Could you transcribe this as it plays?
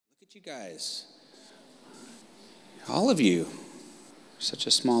at you guys. All of you. Such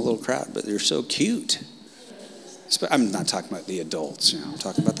a small little crowd, but you're so cute. I'm not talking about the adults, I'm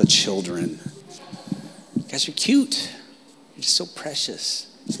talking about the children. You guys are cute. You're just so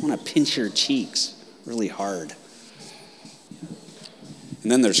precious. I just want to pinch your cheeks really hard.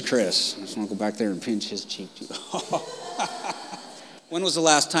 And then there's Chris. I just want to go back there and pinch his cheek too. When was the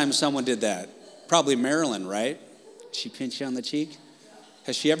last time someone did that? Probably Marilyn, right? She pinched you on the cheek?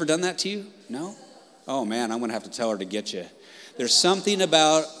 Has she ever done that to you? No? Oh man, I'm going to have to tell her to get you. There's something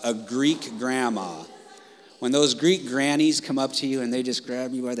about a Greek grandma. When those Greek grannies come up to you and they just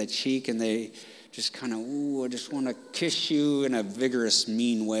grab you by the cheek and they just kind of, I just want to kiss you in a vigorous,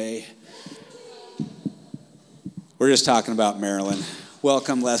 mean way. We're just talking about Marilyn.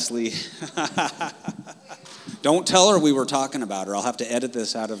 Welcome, Leslie. Don't tell her we were talking about her. I'll have to edit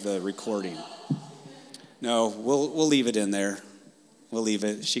this out of the recording. No, we'll leave it in there. We'll leave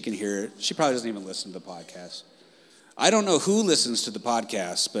it. She can hear it. She probably doesn't even listen to the podcast. I don't know who listens to the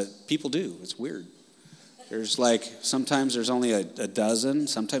podcast, but people do. It's weird. There's sometimes there's only a dozen.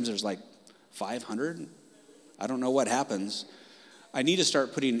 Sometimes there's 500. I don't know what happens. I need to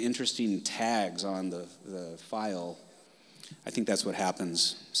start putting interesting tags on the file. I think that's what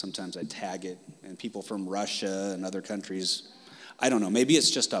happens. Sometimes I tag it, and people from Russia and other countries, I don't know. Maybe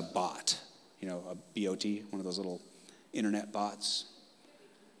it's just a bot, a BOT, one of those little internet bots.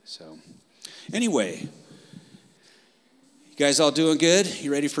 So, anyway, you guys all doing good?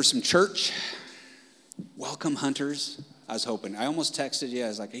 You ready for some church? Welcome, hunters. I was hoping. I almost texted you. I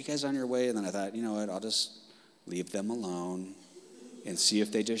was like, are you guys on your way? And then I thought, you know what? I'll just leave them alone and see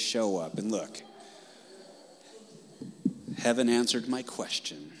if they just show up. And look, heaven answered my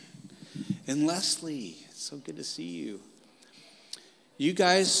question. And Leslie, it's so good to see you. You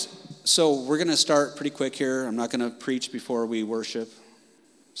guys, so we're going to start pretty quick here. I'm not going to preach before we worship.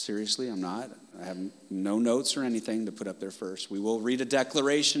 Seriously, I'm not. I have no notes or anything to put up there first. We will read a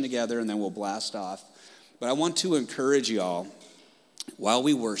declaration together and then we'll blast off. But I want to encourage you all, while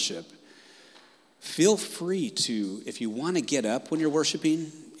we worship, feel free to, if you want to get up when you're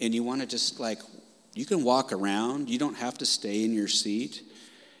worshiping and you want to just you can walk around. You don't have to stay in your seat.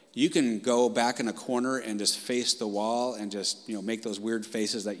 You can go back in a corner and just face the wall and just, make those weird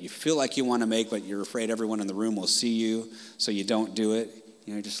faces that you feel like you want to make, but you're afraid everyone in the room will see you, so you don't do it.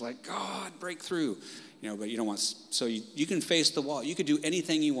 Just God, break through. But you don't want, so you can face the wall. You could do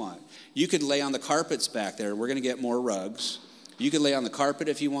anything you want. You could lay on the carpets back there. We're going to get more rugs. You could lay on the carpet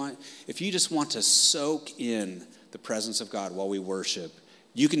if you want. If you just want to soak in the presence of God while we worship,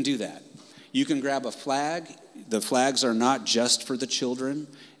 you can do that. You can grab a flag. The flags are not just for the children.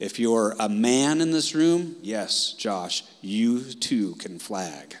 If you're a man in this room, yes, Josh, you too can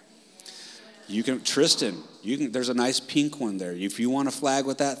flag. You can, Tristan, there's a nice pink one there. If you want a flag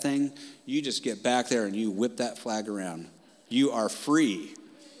with that thing, you just get back there and you whip that flag around. You are free.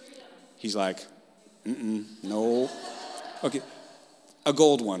 He's like, no. Okay, a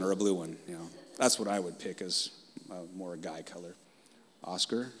gold one or a blue one, That's what I would pick as more a guy color.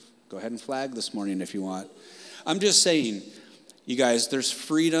 Oscar, go ahead and flag this morning if you want. I'm just saying, you guys, there's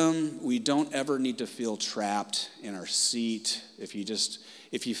freedom. We don't ever need to feel trapped in our seat. If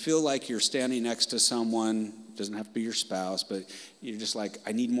you feel like you're standing next to someone, doesn't have to be your spouse, but you're just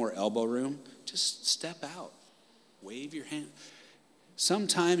I need more elbow room, just step out. Wave your hand.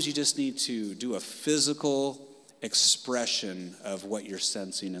 Sometimes you just need to do a physical expression of what you're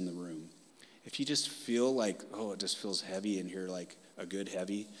sensing in the room. If you just feel it just feels heavy in here, a good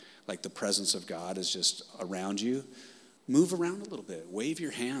heavy, the presence of God is just around you, move around a little bit. Wave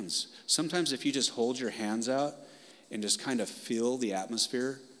your hands. Sometimes if you just hold your hands out and just kind of feel the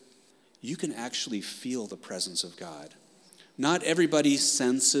atmosphere, you can actually feel the presence of God. Not everybody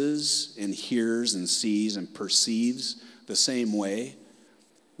senses and hears and sees and perceives the same way.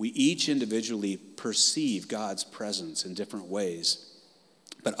 We each individually perceive God's presence in different ways.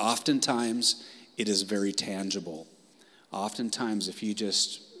 But oftentimes, it is very tangible. Oftentimes, if you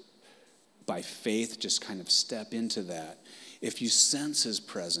just, by faith, just kind of step into that. If you sense his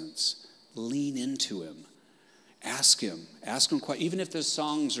presence, lean into him. Ask him even if the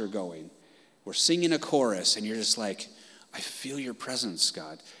songs are going. We're singing a chorus and you're just I feel your presence,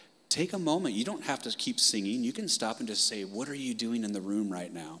 God. Take a moment. You don't have to keep singing. You can stop and just say, what are you doing in the room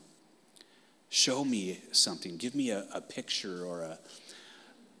right now? Show me something. Give me a picture or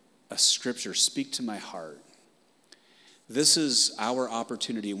a scripture. Speak to my heart. This is our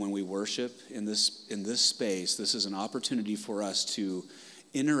opportunity when we worship in this space. This is an opportunity for us to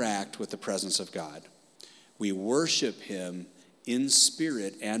interact with the presence of God. We worship him in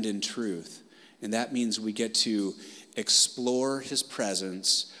spirit and in truth. And that means we get to explore his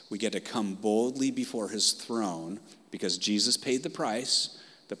presence. We get to come boldly before his throne because Jesus paid the price.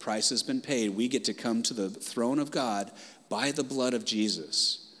 The price has been paid. We get to come to the throne of God by the blood of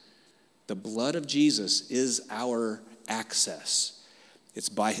Jesus. The blood of Jesus is our access. It's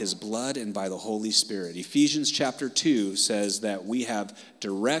by his blood and by the Holy Spirit. Ephesians chapter 2 says that we have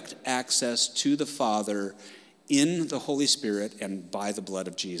direct access to the Father in the Holy Spirit and by the blood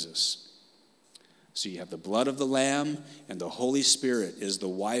of Jesus. So you have the blood of the Lamb, and the Holy Spirit is the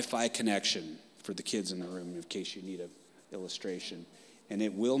Wi-Fi connection for the kids in the room, in case you need an illustration. And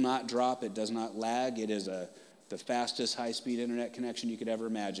it will not drop. It does not lag. It is the fastest high-speed internet connection you could ever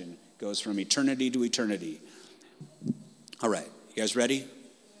imagine. It goes from eternity to eternity. All right, you guys ready?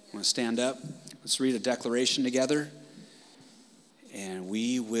 Want to stand up? Let's read a declaration together, and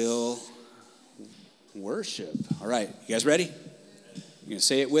we will worship. All right, you guys ready? You gonna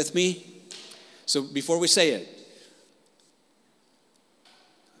say it with me? So before we say it,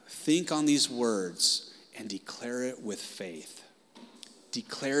 think on these words and declare it with faith.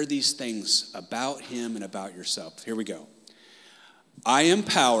 Declare these things about him and about yourself. Here we go. I am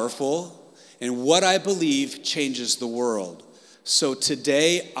powerful, and what I believe changes the world. So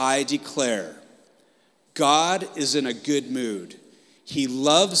today I declare, God is in a good mood. He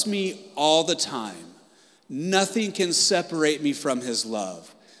loves me all the time. Nothing can separate me from his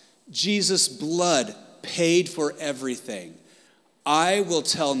love. Jesus' blood paid for everything. I will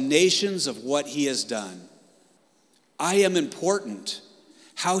tell nations of what he has done. I am important.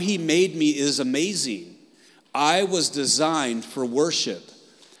 How he made me is amazing. I was designed for worship.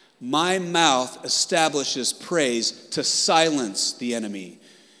 My mouth establishes praise to silence the enemy.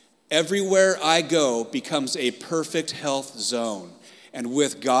 Everywhere I go becomes a perfect health zone. And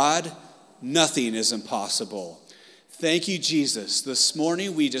with God, nothing is impossible. Thank you, Jesus. This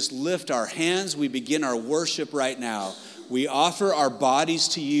morning, we just lift our hands. We begin our worship right now. We offer our bodies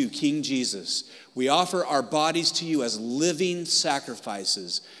to you, King Jesus. We offer our bodies to you as living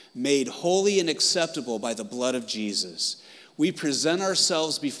sacrifices, made holy and acceptable by the blood of Jesus. We present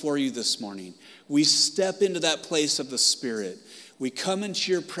ourselves before you this morning. We step into that place of the Spirit. We come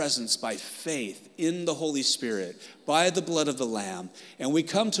into your presence by faith in the Holy Spirit, by the blood of the Lamb. And we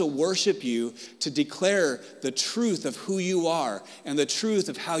come to worship you, to declare the truth of who you are and the truth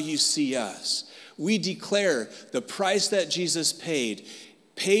of how you see us. We declare the price that Jesus paid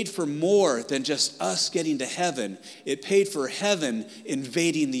for more than just us getting to heaven. It paid for heaven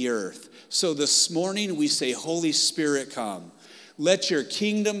invading the earth. So this morning we say, Holy Spirit, come. Let your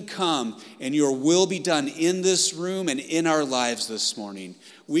kingdom come and your will be done in this room and in our lives this morning.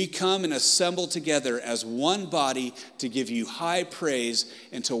 We come and assemble together as one body to give you high praise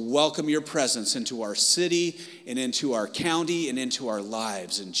and to welcome your presence into our city and into our county and into our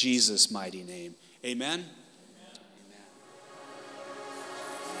lives. In Jesus' mighty name, amen.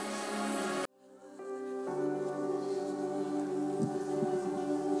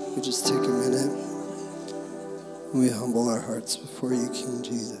 We just take a minute. We humble our hearts before you, King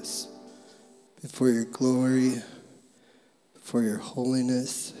Jesus, before your glory, before your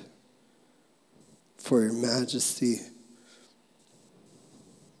holiness, for your majesty.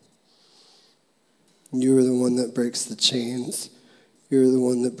 You are the one that breaks the chains. You're the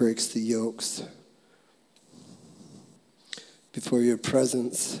one that breaks the yokes. Before your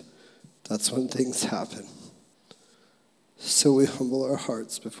presence, that's when things happen. So we humble our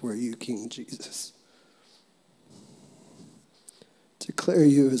hearts before you, King Jesus. Declare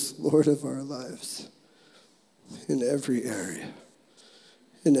you as Lord of our lives in every area,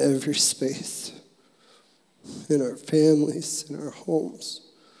 in every space, in our families, in our homes,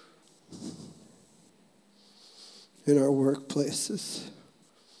 in our workplaces.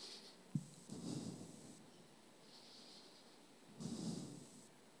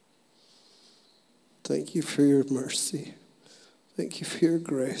 Thank you for your mercy. Thank you for your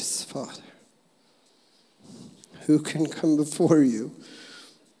grace, Father. Who can come before you?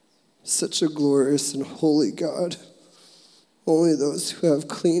 Such a glorious and holy God. Only those who have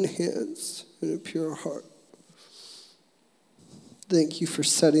clean hands and a pure heart. Thank you for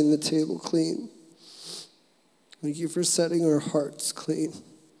setting the table clean. Thank you for setting our hearts clean.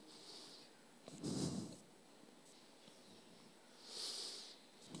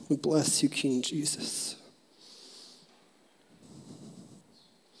 We bless you, King Jesus.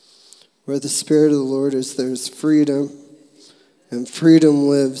 Where the Spirit of the Lord is, there's freedom, and freedom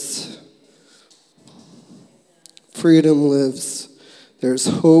lives. Freedom lives. There's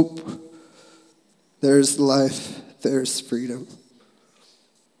hope. There's life. There's freedom.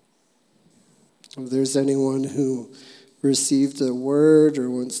 If there's anyone who received a word or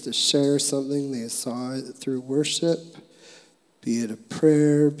wants to share something they saw it through worship, be it a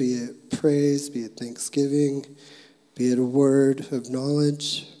prayer, be it praise, be it thanksgiving, be it a word of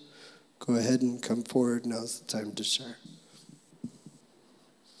knowledge, go ahead and come forward. Now's the time to share.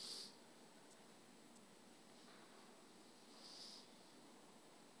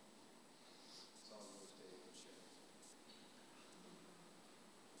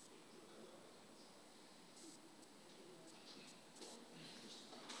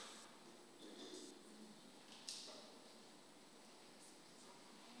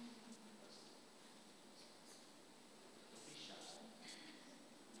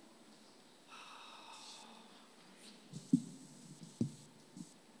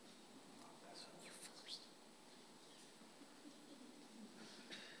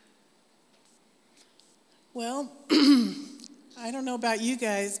 Well, I don't know about you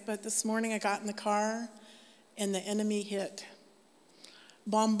guys, but this morning I got in the car and the enemy hit,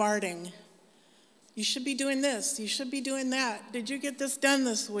 bombarding. You should be doing this. You should be doing that. Did you get this done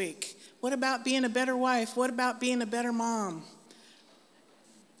this week? What about being a better wife? What about being a better mom?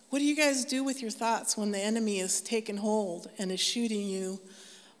 What do you guys do with your thoughts when the enemy is taking hold and is shooting you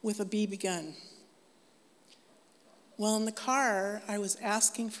with a BB gun? Well, in the car, I was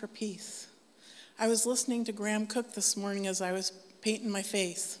asking for peace. I was listening to Graham Cook this morning as I was painting my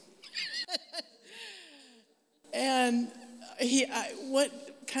face. And what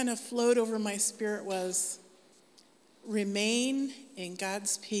kind of flowed over my spirit was, remain in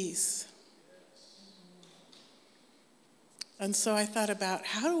God's peace. And so I thought about,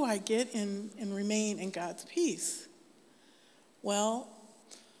 how do I get in and remain in God's peace? Well,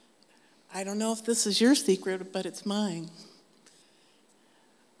 I don't know if this is your secret, but it's mine.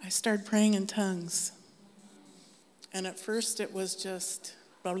 I started praying in tongues. And at first it was just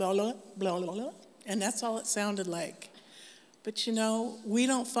blah, blah, blah, blah, blah, blah. And that's all it sounded like. But you know, we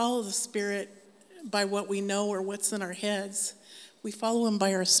don't follow the Spirit by what we know or what's in our heads. We follow him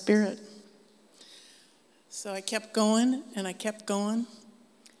by our spirit. So I kept going and I kept going.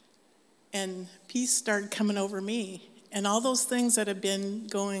 And peace started coming over me. And all those things that have been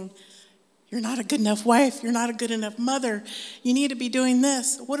going, you're not a good enough wife. You're not a good enough mother. You need to be doing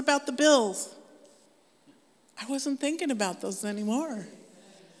this. What about the bills? I wasn't thinking about those anymore.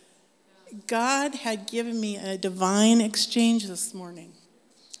 God had given me a divine exchange this morning.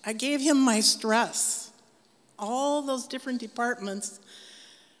 I gave him my stress. All those different departments,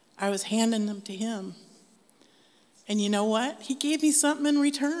 I was handing them to him. And you know what? He gave me something in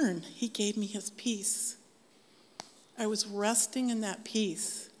return. He gave me his peace. I was resting in that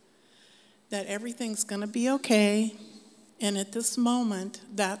peace. That everything's going to be okay, and at this moment,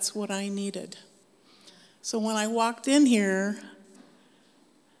 that's what I needed. So when I walked in here,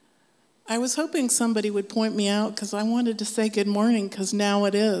 I was hoping somebody would point me out because I wanted to say good morning because now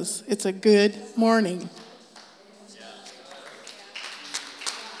it is. It's a good morning.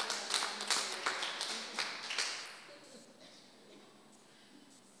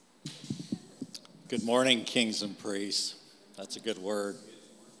 Good morning, kings and priests. That's a good word.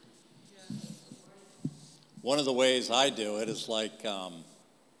 One of the ways I do it is like,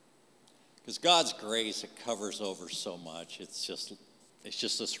 because God's grace, it covers over so much. It's just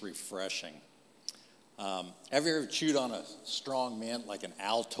this refreshing. Have you ever chewed on a strong mint like an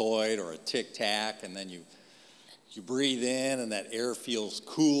Altoid or a Tic Tac, and then you breathe in and that air feels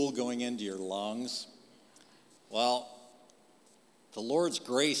cool going into your lungs? Well, the Lord's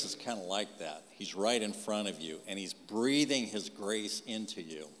grace is kind of like that. He's right in front of you, and he's breathing his grace into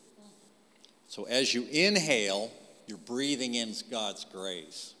you. So as you inhale, you're breathing in God's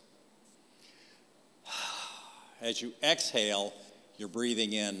grace. As you exhale, you're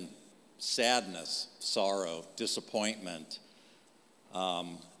breathing in sadness, sorrow, disappointment,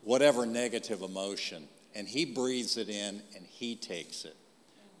 whatever negative emotion. And he breathes it in and he takes it.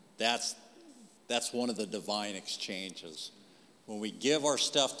 That's one of the divine exchanges. When we give our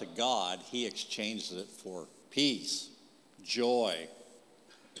stuff to God, he exchanges it for peace, joy.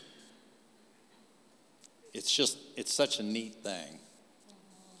 It's such a neat thing.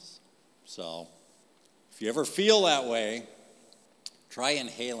 So, if you ever feel that way, try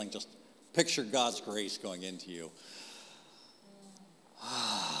inhaling. Just picture God's grace going into you.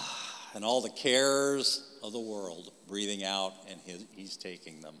 And all the cares of the world breathing out, and he's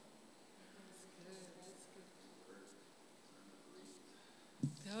taking them.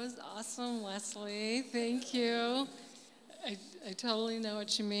 That was awesome, Wesley. Thank you. I totally know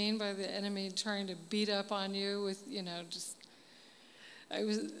what you mean by the enemy trying to beat up on you with,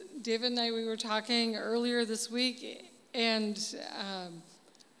 David and we were talking earlier this week, and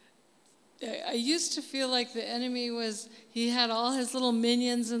I used to feel like the enemy he had all his little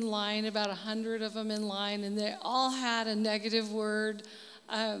minions in line, about 100 of them in line, and they all had a negative word.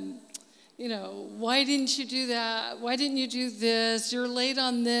 Why didn't you do that? Why didn't you do this? You're late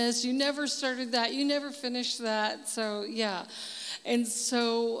on this. You never started that. You never finished that. So, yeah. And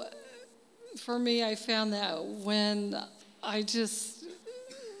so, for me, I found that when I just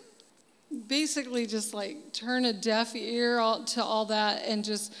basically just like turn a deaf ear to all that and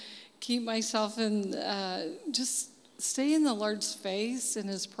just keep myself in, just stay in the Lord's face, in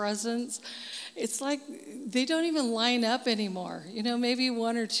his presence. It's like they don't even line up anymore. Maybe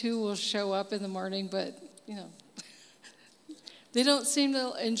one or two will show up in the morning, but, they don't seem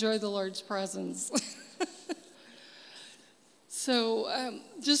to enjoy the Lord's presence. So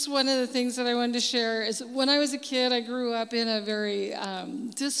just one of the things that I wanted to share is when I was a kid, I grew up in a very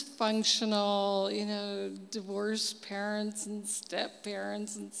dysfunctional, divorced parents and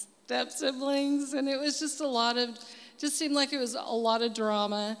step-parents and step-siblings. And it was just seemed like it was a lot of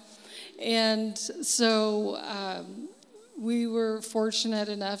drama. And so we were fortunate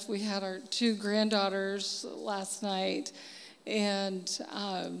enough, we had our 2 granddaughters last night. And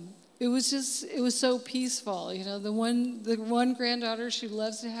it was so peaceful. The one granddaughter, she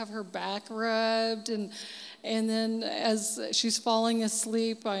loves to have her back rubbed, and then as she's falling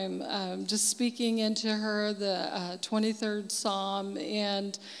asleep, I'm just speaking into her the 23rd Psalm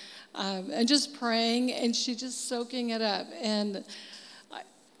and just praying, and she's just soaking it up. And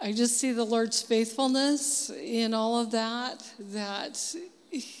I just see the Lord's faithfulness in all of that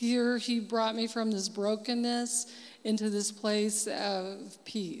here he brought me from this brokenness into this place of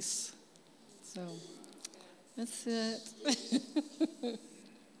peace. So that's it. One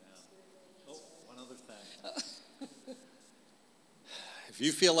other thing. If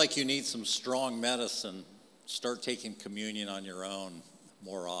you feel like you need some strong medicine, start taking communion on your own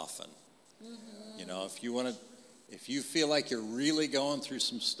more often. Mm-hmm. If you feel like you're really going through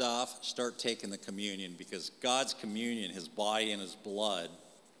some stuff, start taking the communion, because God's communion, his body and his blood,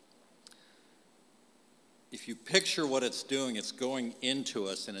 if you picture what it's doing, it's going into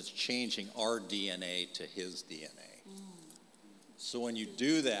us and it's changing our DNA to his DNA. So when you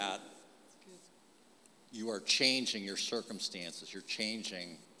do that, you are changing your circumstances. You're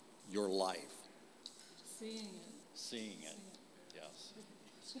changing your life. Seeing it. Yes.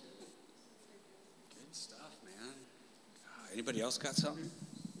 Good stuff, man. Anybody else got something?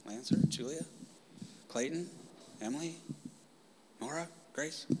 Lancer, Julia, Clayton, Emily, Nora,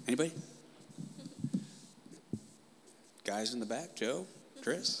 Grace? Anybody? Guys in the back, Joe,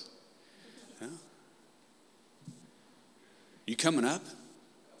 Chris? Yeah. You coming up?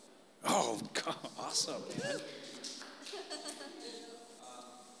 Oh, God, awesome, man.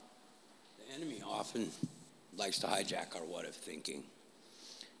 The enemy often likes to hijack our what-if thinking,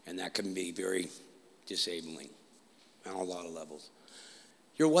 and that can be very disabling on a lot of levels.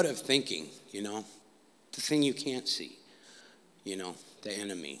 Your what-if thinking, the thing you can't see, the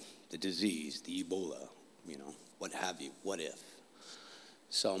enemy, the disease, the Ebola, what have you, what if.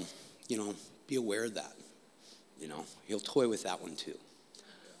 So, be aware of that. He'll toy with that one too.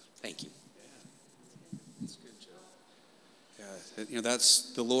 Thank you. That's good, Joe. Yeah,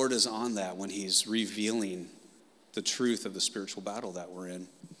 that's the Lord is on that when he's revealing the truth of the spiritual battle that we're in.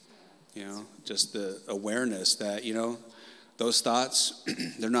 Just the awareness that, those thoughts,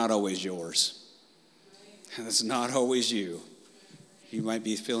 they're not always yours. And it's not always you. You might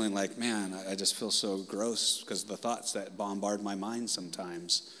be feeling like, man, I just feel so gross because of the thoughts that bombard my mind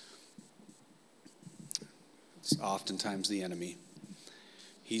sometimes. It's oftentimes the enemy.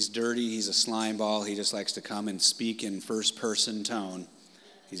 He's dirty. He's a slime ball. He just likes to come and speak in first-person tone.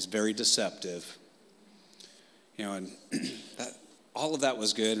 He's very deceptive. And all of that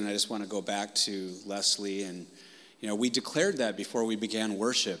was good, and I just want to go back to Leslie. And, we declared that before we began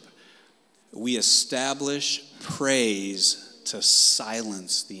worship. We establish praise to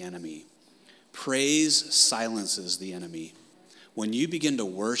silence the enemy. Praise silences the enemy. When you begin to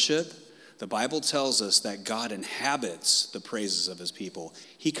worship, the Bible tells us that God inhabits the praises of his people.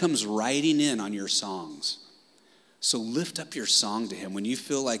 He comes riding in on your songs. So lift up your song to him. When you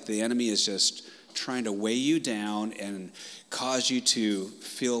feel like the enemy is just trying to weigh you down and cause you to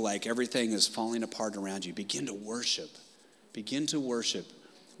feel like everything is falling apart around you, begin to worship. Begin to worship.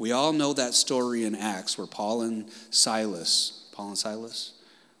 We all know that story in Acts where Paul and Silas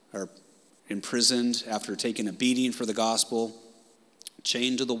are imprisoned after taking a beating for the gospel,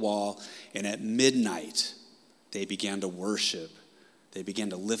 chained to the wall, and at midnight they began to worship. They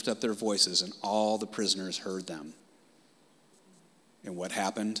began to lift up their voices, and all the prisoners heard them. And what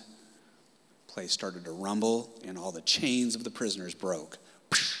happened? The place started to rumble, and all the chains of the prisoners broke.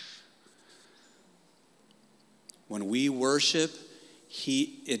 When we worship,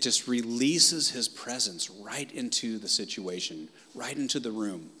 it just releases his presence right into the situation, right into the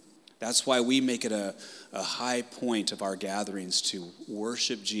room. That's why we make it a high point of our gatherings to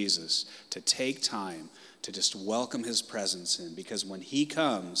worship Jesus, to take time, to just welcome his presence in. Because when he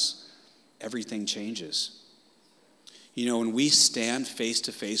comes, everything changes. You know, when we stand face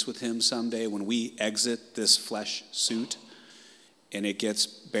to face with him someday, when we exit this flesh suit and it gets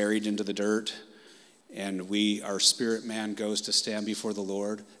buried into the dirt, and our spirit man goes to stand before the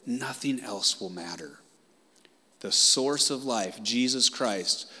Lord, nothing else will matter. The source of life, Jesus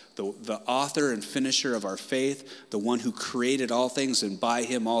Christ, the author and finisher of our faith, the one who created all things, and by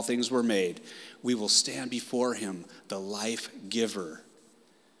him all things were made, we will stand before him, the life giver,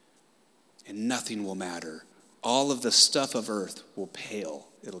 and nothing will matter. All of the stuff of earth will pale.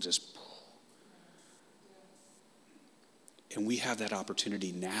 It'll just... And we have that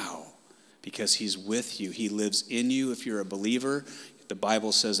opportunity now, because he's with you. He lives in you if you're a believer. The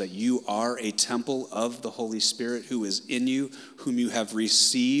Bible says that you are a temple of the Holy Spirit who is in you, whom you have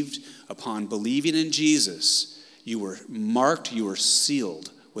received upon believing in Jesus. You were marked, you were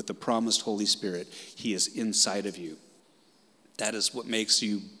sealed with the promised Holy Spirit. He is inside of you. That is what makes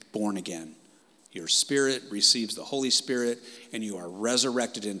you born again. Your spirit receives the Holy Spirit, and you are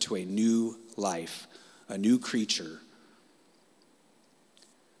resurrected into a new life, a new creature.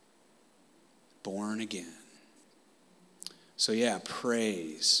 Born again. So yeah,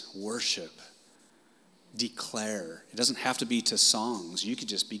 praise, worship, declare. It doesn't have to be to songs. You could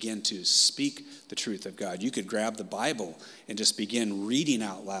just begin to speak the truth of God. You could grab the Bible and just begin reading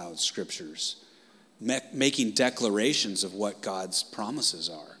out loud scriptures, making declarations of what God's promises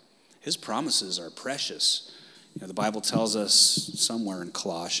are. His promises are precious. You know, the Bible tells us somewhere in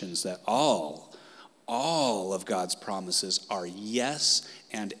Colossians that all of God's promises are yes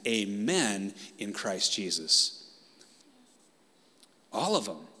and amen in Christ Jesus. All of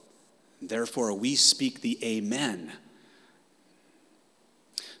them. Therefore, we speak the amen.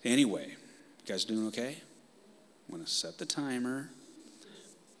 Anyway, you guys doing okay? I'm going to set the timer.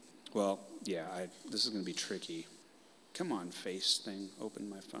 Well, yeah, this is going to be tricky. Come on, face thing. Open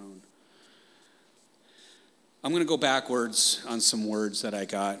my phone. I'm going to go backwards on some words that I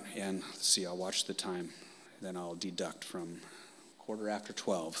got, and let's see, I'll watch the time. Then I'll deduct from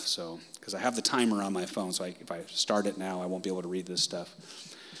 12:15. So, because I have the timer on my phone, so if I start it now, I won't be able to read this stuff.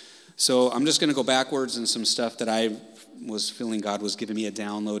 So I'm just going to go backwards in some stuff that I was feeling God was giving me a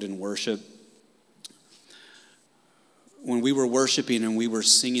download in worship. When we were worshiping and we were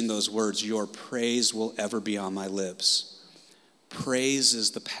singing those words, your praise will ever be on my lips. Praise is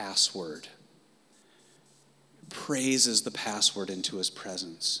the password. Praise is the password into his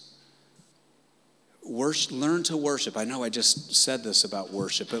presence. Learn to worship. I know I just said this about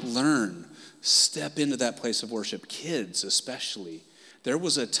worship, but step into that place of worship. Kids especially. There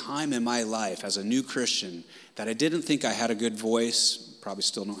was a time in my life as a new Christian that I didn't think I had a good voice. Probably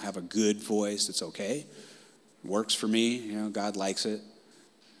still don't have a good voice. It's okay. It works for me. You know, God likes it.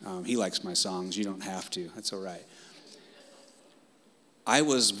 He likes my songs. You don't have to. That's all right. I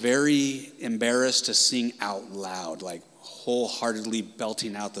was very embarrassed to sing out loud, like wholeheartedly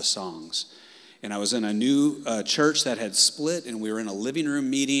belting out the songs. And I was in a new church that had split, and we were in a living room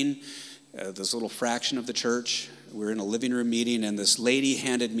meeting, this little fraction of the church. We were in a living room meeting, and this lady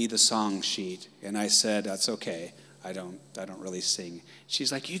handed me the song sheet. And I said, that's okay. I don't really sing.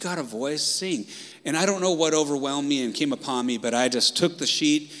 She's like, you got a voice, sing. And I don't know what overwhelmed me and came upon me, but I just took the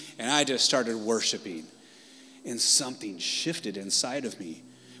sheet, and I just started worshiping. And something shifted inside of me.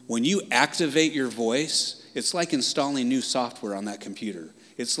 When you activate your voice, it's like installing new software on that computer.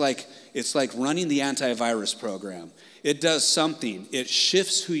 It's like running the antivirus program. It does something. It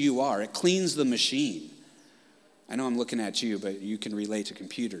shifts who you are. It cleans the machine. I know I'm looking at you, but you can relate to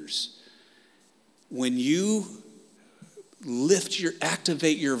computers. When you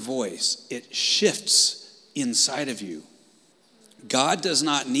activate your voice, it shifts inside of you. God does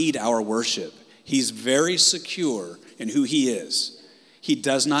not need our worship. He's very secure in who he is. He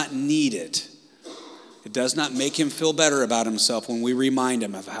does not need it. It does not make him feel better about himself when we remind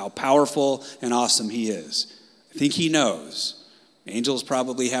him of how powerful and awesome he is. I think he knows. Angels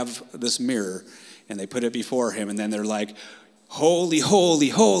probably have this mirror, and they put it before him, and then they're like, holy, holy,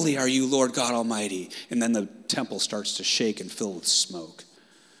 holy are you, Lord God Almighty. And then the temple starts to shake and fill with smoke.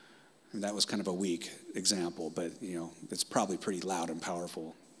 And that was kind of a weak example, but it's probably pretty loud and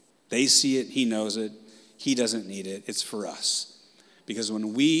powerful. They see it, he knows it, he doesn't need it, it's for us. Because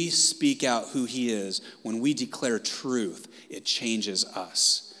when we speak out who he is, when we declare truth, it changes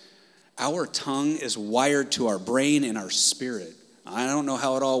us. Our tongue is wired to our brain and our spirit. I don't know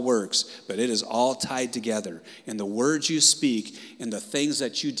how it all works, but it is all tied together. And the words you speak and the things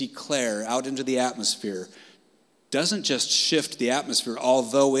that you declare out into the atmosphere doesn't just shift the atmosphere,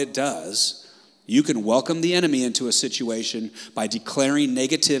 although it does. You can welcome the enemy into a situation by declaring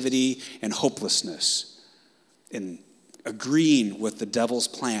negativity and hopelessness and agreeing with the devil's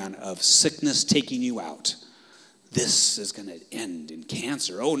plan of sickness taking you out. This is going to end in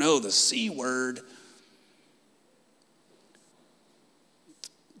cancer. Oh no, the C word.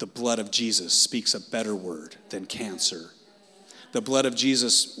 The blood of Jesus speaks a better word than cancer. The blood of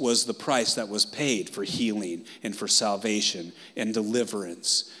Jesus was the price that was paid for healing and for salvation and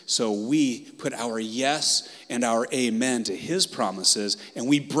deliverance. So we put our yes and our amen to his promises, and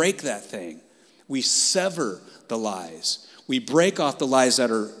we break that thing. We sever the lies. We break off the lies that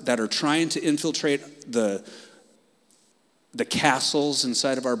are trying to infiltrate the castles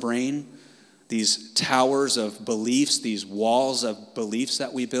inside of our brain. These towers of beliefs, these walls of beliefs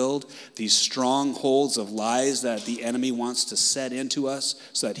that we build, these strongholds of lies that the enemy wants to set into us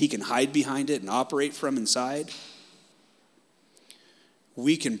so that he can hide behind it and operate from inside.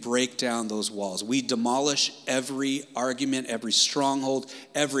 We can break down those walls. We demolish every argument, every stronghold,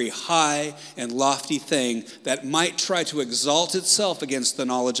 every high and lofty thing that might try to exalt itself against the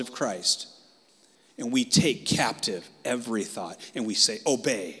knowledge of Christ. And we take captive every thought and we say,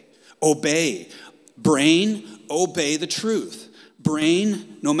 obey. Obey. Brain, obey the truth.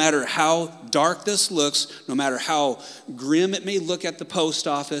 Brain, no matter how dark this looks, no matter how grim it may look at the post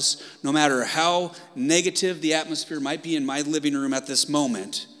office, no matter how negative the atmosphere might be in my living room at this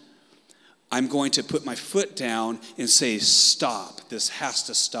moment, I'm going to put my foot down and say, stop. This has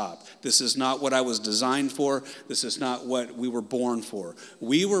to stop. This is not what I was designed for. This is not what we were born for.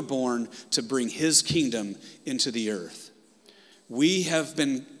 We were born to bring his kingdom into the earth. We have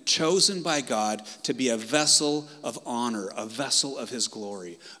been chosen by God to be a vessel of honor, a vessel of his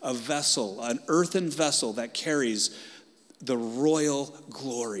glory, a vessel, an earthen vessel that carries the royal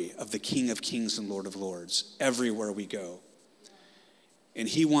glory of the King of Kings and Lord of Lords everywhere we go. And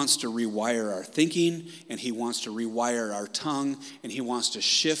he wants to rewire our thinking, and he wants to rewire our tongue, and he wants to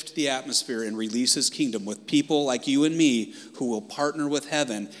shift the atmosphere and release his kingdom with people like you and me who will partner with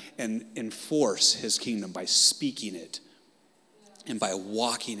heaven and enforce his kingdom by speaking it and by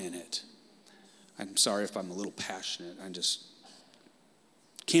walking in it. I'm sorry if I'm a little passionate. I just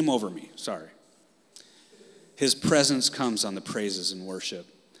came over me. Sorry. His presence comes on the praises and worship.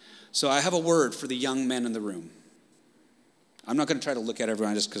 So I have a word for the young men in the room. I'm not going to try to look at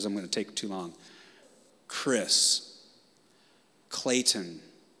everyone just because I'm going to take too long. Chris, Clayton,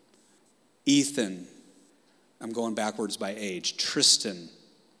 Ethan, I'm going backwards by age, Tristan,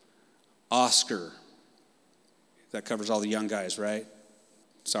 Oscar. That covers all the young guys, right?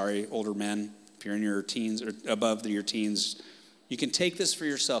 Sorry, older men. If you're in your teens or above your teens, you can take this for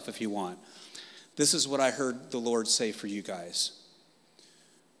yourself if you want. This is what I heard the Lord say for you guys.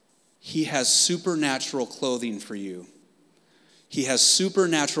 He has supernatural clothing for you. He has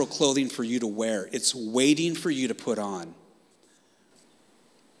supernatural clothing for you to wear. It's waiting for you to put on.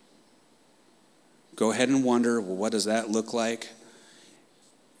 Go ahead and wonder, well, what does that look like?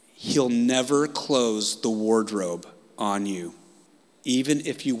 He'll never close the wardrobe on you, even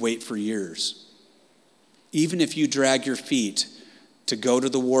if you wait for years. Even if you drag your feet to go to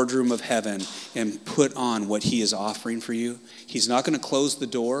the wardrobe of heaven and put on what he is offering for you, he's not going to close the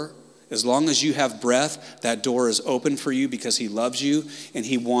door. As long as you have breath, that door is open for you because he loves you and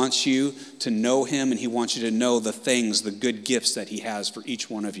he wants you to know him and he wants you to know the things, the good gifts that he has for each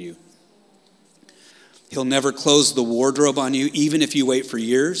one of you. He'll never close the wardrobe on you, even if you wait for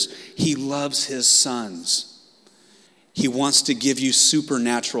years. He loves his sons. He wants to give you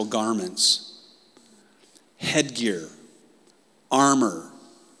supernatural garments, headgear, armor,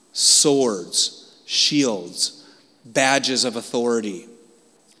 swords, shields, badges of authority.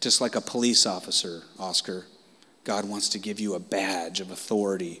 Just like a police officer, Oscar, God wants to give you a badge of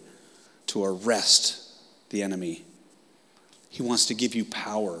authority to arrest the enemy. He wants to give you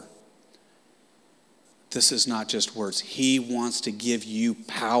power. This is not just words. He wants to give you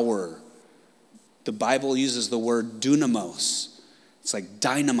power. The Bible uses the word dunamos. It's like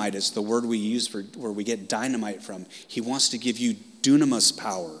dynamite. It's the word we use for where we get dynamite from. He wants to give you dunamis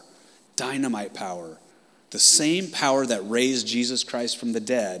power, dynamite power. The same power that raised Jesus Christ from the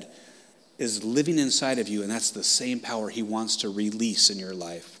dead is living inside of you, and that's the same power he wants to release in your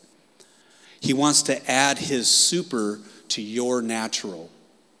life. He wants to add his super to your natural.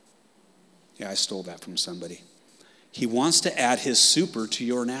 Yeah, I stole that from somebody. He wants to add his super to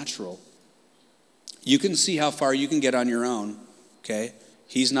your natural. You can see how far you can get on your own, okay?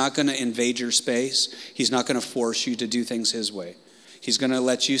 He's not going to invade your space. He's not going to force you to do things his way. He's going to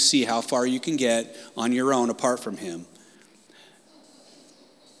let you see how far you can get on your own apart from him.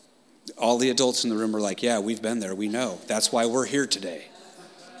 All the adults in the room are like, yeah, we've been there. We know. That's why we're here today.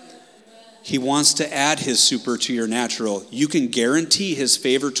 He wants to add his super to your natural. You can guarantee his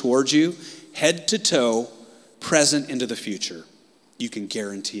favor towards you, head to toe, present into the future. You can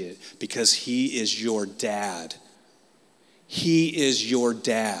guarantee it because he is your dad. He is your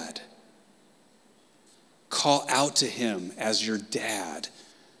dad. Call out to him as your dad.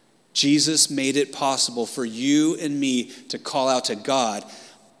 Jesus made it possible for you and me to call out to God,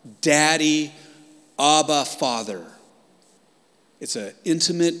 Daddy, Abba, Father. It's an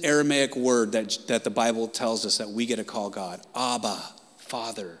intimate Aramaic word that the Bible tells us that we get to call God. Abba,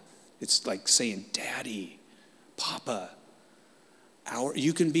 Father. It's like saying Daddy, Papa.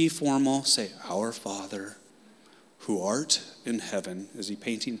 You can be formal, say, Our Father, who art in heaven. Is he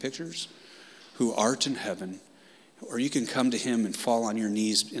painting pictures? Who art in heaven. Or you can come to him and fall on your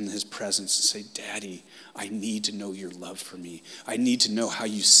knees in his presence and say, Daddy, I need to know your love for me. I need to know how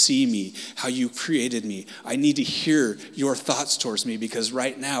you see me, how you created me. I need to hear your thoughts towards me because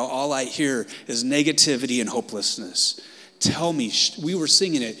right now all I hear is negativity and hopelessness. Tell me, we were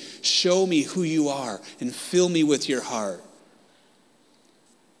singing it, show me who you are and fill me with your heart.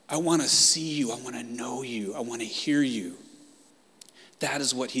 I want to see you. I want to know you. I want to hear you. That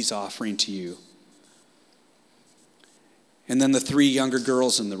is what he's offering to you. And then the 3 younger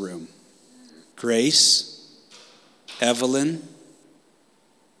girls in the room. Grace, Evelyn.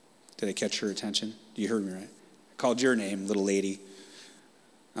 Did I catch her attention? You heard me right? I called your name, little lady.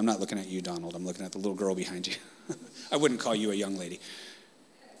 I'm not looking at you, Donald. I'm looking at the little girl behind you. I wouldn't call you a young lady.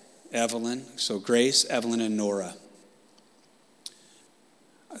 Evelyn. So Grace, Evelyn, and Nora.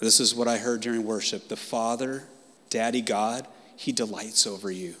 This is what I heard during worship. The Father, Daddy God, he delights over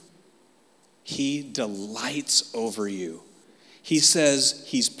you. He delights over you. He says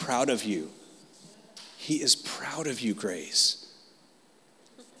he's proud of you. He is proud of you, Grace.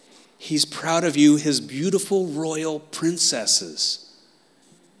 He's proud of you, his beautiful royal princesses.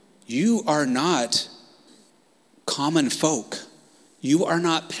 You are not common folk. You are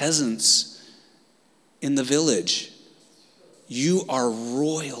not peasants in the village. You are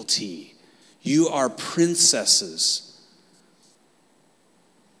royalty. You are princesses.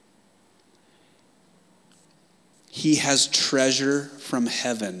 He has treasure from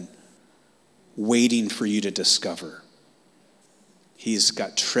heaven waiting for you to discover. He's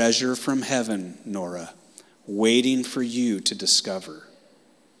got treasure from heaven, Nora, waiting for you to discover.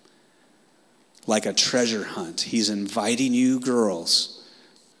 Like a treasure hunt. He's inviting you, girls,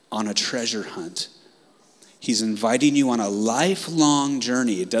 on a treasure hunt. He's inviting you on a lifelong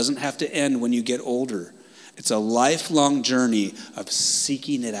journey. It doesn't have to end when you get older. It's a lifelong journey of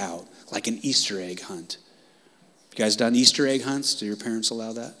seeking it out, like an Easter egg hunt. You guys done Easter egg hunts? Do your parents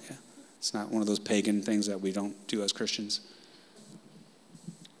allow that? Yeah. It's not one of those pagan things that we don't do as Christians.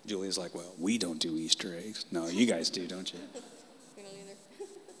 Julia's like, well, we don't do Easter eggs. No, you guys do, don't you? We don't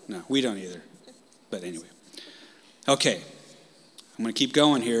either. No, we don't either. But anyway. Okay. I'm going to keep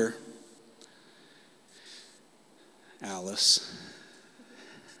going here. Alice.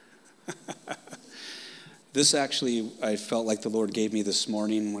 This actually, I felt like the Lord gave me this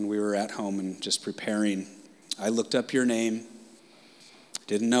morning when we were at home and just preparing. I looked up your name,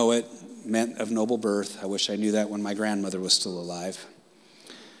 didn't know it, meant of noble birth. I wish I knew that when my grandmother was still alive.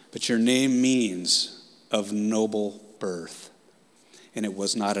 But your name means of noble birth. And it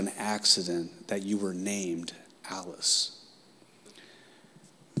was not an accident that you were named Alice.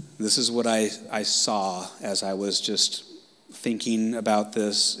 This is what I saw as I was just thinking about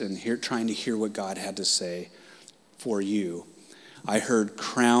this and trying to hear what God had to say for you. I heard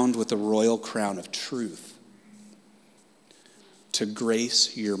crowned with the royal crown of truth to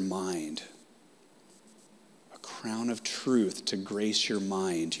grace your mind. A crown of truth to grace your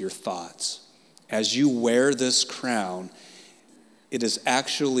mind, your thoughts. As you wear this crown, it is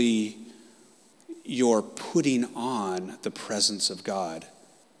actually your putting on the presence of God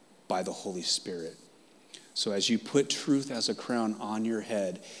by the Holy Spirit. So as you put truth as a crown on your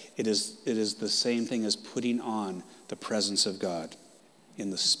head, it is the same thing as putting on the presence of God in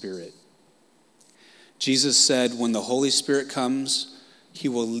the Spirit. Jesus said, when the Holy Spirit comes, he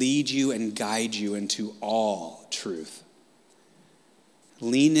will lead you and guide you into all truth.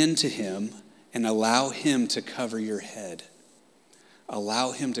 Lean into him and allow him to cover your head.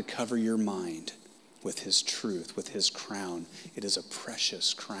 Allow him to cover your mind with his truth, with his crown. It is a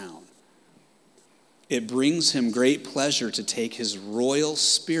precious crown. It brings him great pleasure to take his royal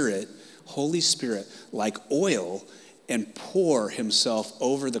spirit, Holy Spirit, like oil, and pour himself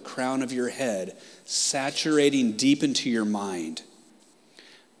over the crown of your head, saturating deep into your mind.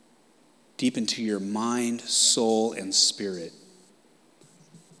 deep into your mind, soul, and spirit.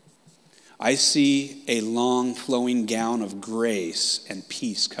 I see a long flowing gown of grace and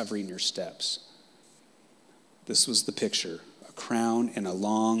peace covering your steps. This was the picture, a crown and a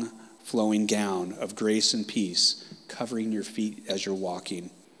long flowing gown of grace and peace covering your feet as you're walking.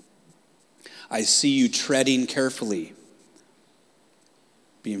 I see you treading carefully,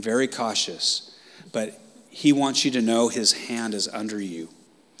 being very cautious, but he wants you to know his hand is under you.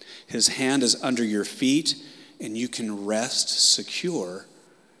 His hand is under your feet, and you can rest secure,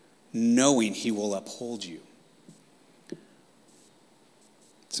 knowing he will uphold you.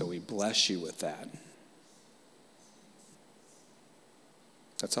 So we bless you with that.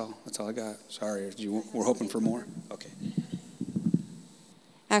 That's all I got. Sorry, we're hoping for more? Okay.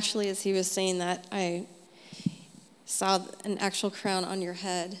 Actually, as he was saying that, I saw an actual crown on your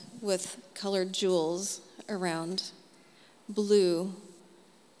head with colored jewels around. Blue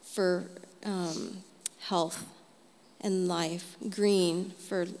for health and life. Green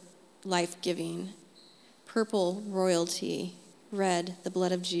for life-giving. Purple, royalty. Red, the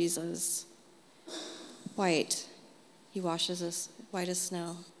blood of Jesus. White, he washes us white as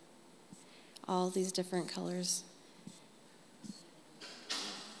snow. All these different colors.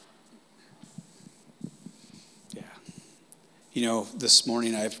 Yeah. You know, this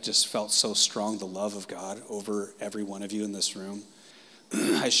morning I've just felt so strong the love of God over every one of you in this room.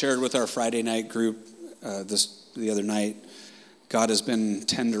 I shared with our Friday night group the other night, God has been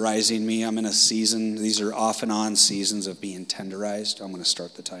tenderizing me. I'm in a season, these are off and on seasons of being tenderized. I'm going to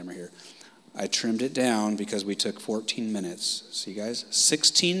start the timer here. I trimmed it down because we took 14 minutes. See, guys?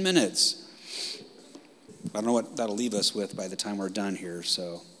 16 minutes. I don't know what that'll leave us with by the time we're done here.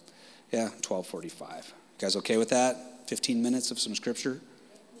 So, yeah, 12:45. You guys okay with that? 15 minutes of some scripture?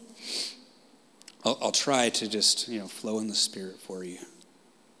 I'll try to just, flow in the Spirit for you.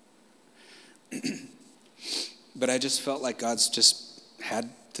 But I just felt like God's just had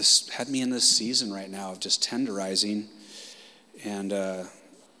me in this season right now of just tenderizing. And,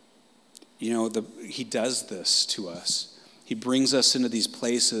 he does this to us. He brings us into these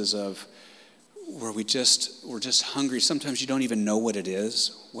places of where we're just hungry. Sometimes you don't even know what it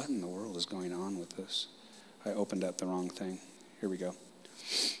is. What in the world is going on with this? I opened up the wrong thing. Here we go.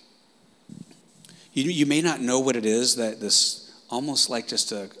 You may not know what it is, that this almost like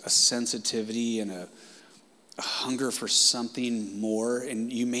just a sensitivity and a hunger for something more,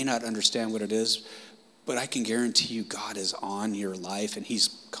 and you may not understand what it is, but I can guarantee you God is on your life, and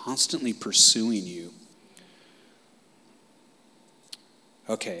he's constantly pursuing you.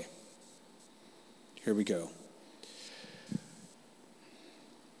 Okay, here we go.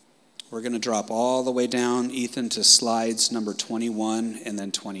 We're going to drop all the way down, Ethan, to slides number 21 and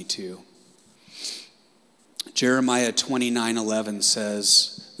then 22. Jeremiah 29:11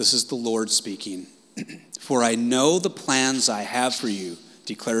 says, this is the Lord speaking, "For I know the plans I have for you,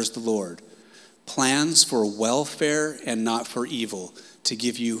 declares the Lord, plans for welfare and not for evil, to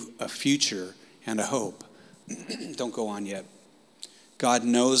give you a future and a hope." Don't go on yet. God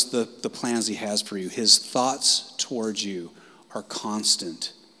knows the plans he has for you. His thoughts towards you are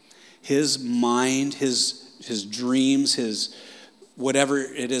constant. His mind, his dreams, his whatever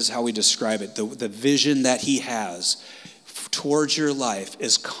it is, how we describe it, the vision that he has towards your life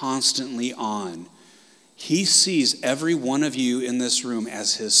is constantly on. He sees every one of you in this room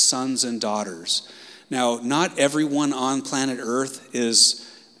as his sons and daughters. Now, not everyone on planet Earth is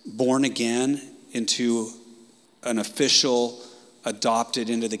born again into an official, adopted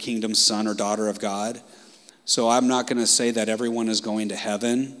into the kingdom son or daughter of God. So I'm not going to say that everyone is going to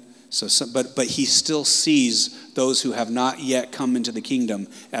heaven. But he still sees those who have not yet come into the kingdom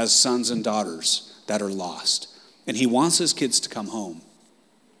as sons and daughters that are lost. And he wants his kids to come home.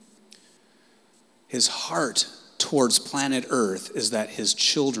 His heart towards planet Earth is that his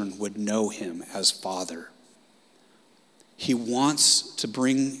children would know him as Father. He wants to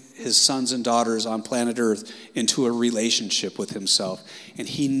bring his sons and daughters on planet Earth into a relationship with himself. And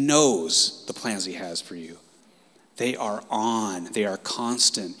he knows the plans he has for you. They are on. They are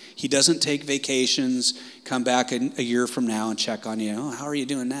constant. He doesn't take vacations, come back a year from now and check on you. Oh, how are you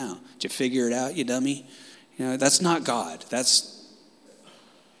doing now? Did you figure it out, you dummy? That's not God. That's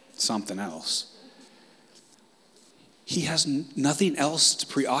something else. He has nothing else to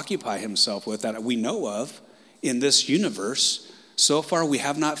preoccupy himself with that we know of in this universe. So far, we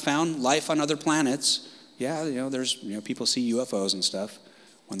have not found life on other planets. Yeah, there's people see UFOs and stuff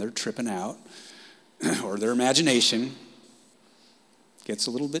when they're tripping out. Or their imagination gets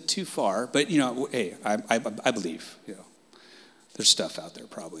a little bit too far. But, hey, I believe, there's stuff out there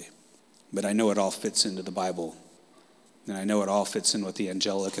probably. But I know it all fits into the Bible And I know it all fits in with the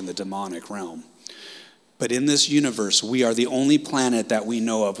angelic and the demonic realm. But in this universe, we are the only planet that we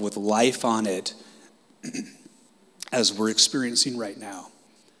know of with life on it as we're experiencing right now.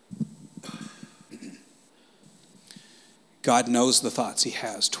 God knows the thoughts he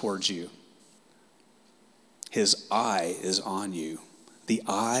has towards you. His eye is on you. The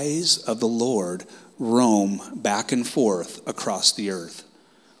eyes of the Lord roam back and forth across the earth,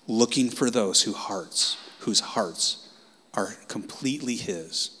 looking for those whose hearts are completely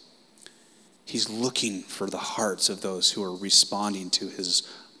his. He's looking for the hearts of those who are responding to his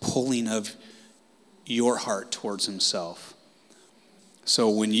pulling of your heart towards himself. So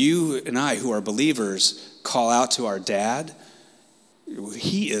when you and I, who are believers, call out to our dad,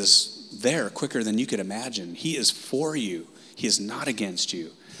 he is there quicker than you could imagine. He is for you. He is not against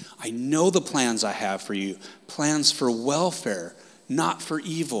you. I know the plans I have for you, plans for welfare, not for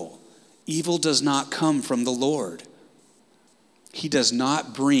evil. Evil does not come from the Lord. He does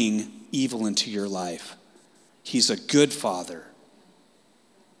not bring evil into your life. He's a good father.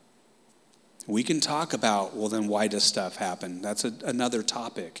 We can talk about, well, then why does stuff happen? That's another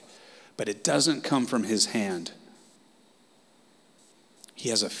topic. But it doesn't come from his hand. He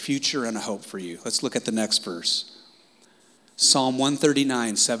has a future and a hope for you. Let's look at the next verse. Psalm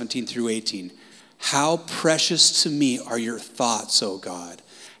 139, 17 through 18. How precious to me are your thoughts, O God.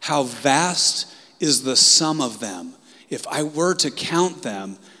 How vast is the sum of them. If I were to count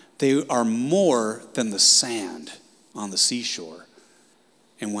them, they are more than the sand on the seashore.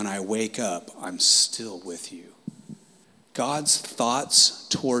 And when I wake up, I'm still with you. God's thoughts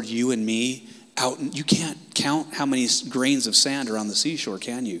toward you and me, you can't count how many grains of sand are on the seashore,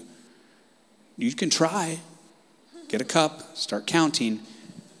 can you? You can try. Get a cup, start counting.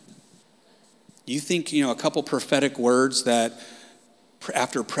 You think, a couple prophetic words that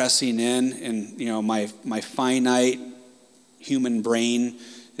after pressing in and, my finite human brain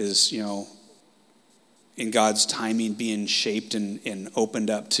is, in God's timing being shaped and opened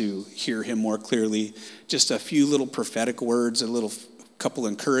up to hear him more clearly. Just a few little prophetic words, a couple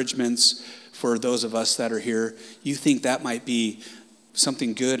encouragements for those of us that are here. You think that might be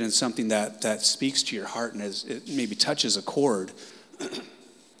something good and something that speaks to your heart and it maybe touches a chord.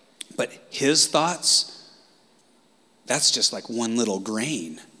 But his thoughts, that's just like one little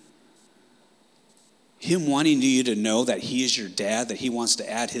grain. Him wanting you to know that he is your dad, that he wants to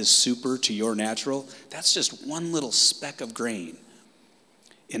add his super to your natural, that's just one little speck of grain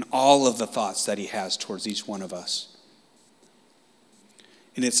in all of the thoughts that he has towards each one of us.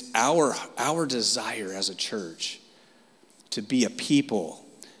 And it's our desire as a church to be a people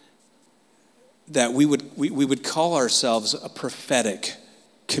that we would call ourselves a prophetic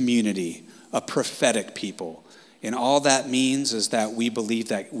community, a prophetic people. And all that means is that we believe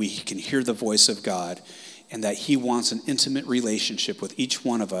that we can hear the voice of God and that he wants an intimate relationship with each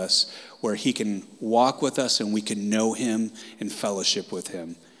one of us where he can walk with us and we can know him and fellowship with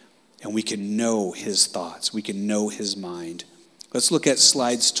him. And we can know his thoughts. We can know his mind. Let's look at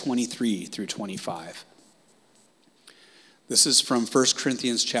slides 23 through 25. This is from 1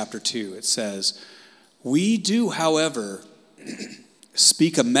 Corinthians chapter 2. It says, "We do, however,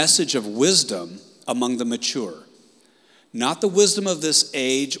 speak a message of wisdom among the mature, not the wisdom of this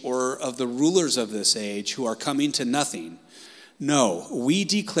age or of the rulers of this age who are coming to nothing. No, we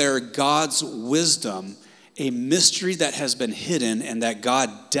declare God's wisdom, a mystery that has been hidden and that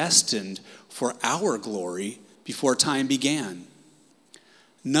God destined for our glory before time began.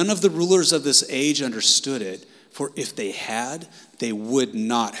 None of the rulers of this age understood it, for if they had, they would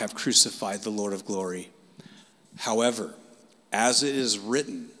not have crucified the Lord of glory. However, as it is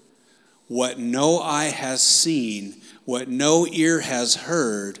written, what no eye has seen, what no ear has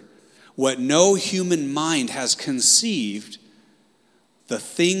heard, what no human mind has conceived, the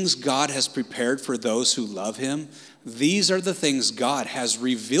things God has prepared for those who love him, these are the things God has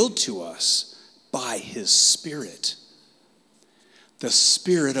revealed to us by his Spirit." The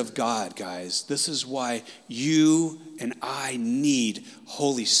Spirit of God, guys. This is why you and I need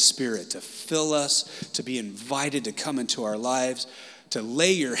Holy Spirit to fill us, to be invited to come into our lives, to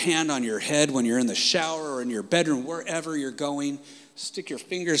lay your hand on your head when you're in the shower or in your bedroom, wherever you're going. Stick your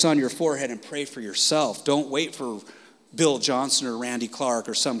fingers on your forehead and pray for yourself. Don't wait for Bill Johnson or Randy Clark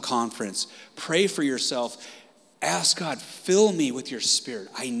or some conference. Pray for yourself. Ask God, fill me with your Spirit.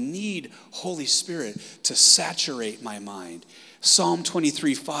 I need Holy Spirit to saturate my mind. Psalm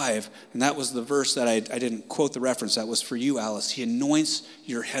 23:5, and that was the verse that I didn't quote the reference. That was for you, Alice. He anoints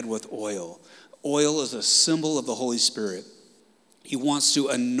your head with oil. Oil is a symbol of the Holy Spirit. He wants to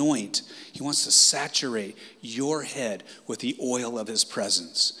anoint. He wants to saturate your head with the oil of his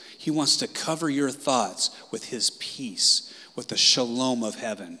presence. He wants to cover your thoughts with his peace, with the shalom of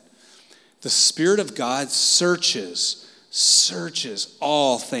heaven. The Spirit of God searches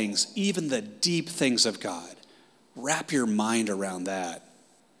all things, even the deep things of God. Wrap your mind around that.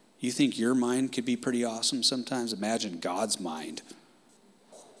 You think your mind could be pretty awesome sometimes? Imagine God's mind.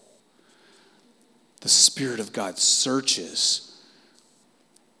 The Spirit of God searches.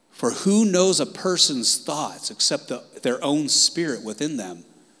 For who knows a person's thoughts except their own spirit within them?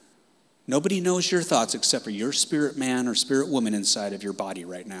 Nobody knows your thoughts except for your spirit man or spirit woman inside of your body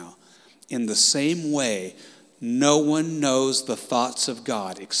right now. In the same way, no one knows the thoughts of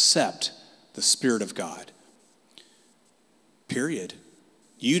God except the Spirit of God. Period.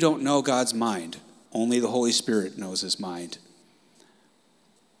 You don't know God's mind. Only the Holy Spirit knows his mind.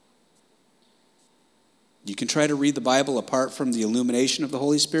 You can try to read the Bible apart from the illumination of the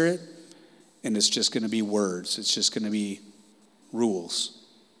Holy Spirit, and it's just going to be words. It's just going to be rules,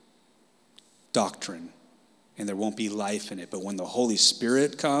 doctrine, and there won't be life in it. But when the Holy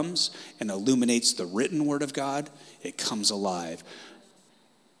Spirit comes and illuminates the written word of God, it comes alive.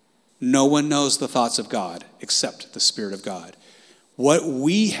 No one knows the thoughts of God except the Spirit of God. What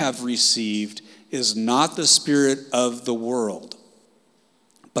we have received is not the spirit of the world,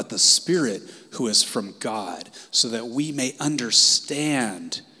 but the Spirit who is from God, so that we may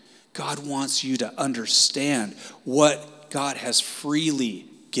understand. God wants you to understand what God has freely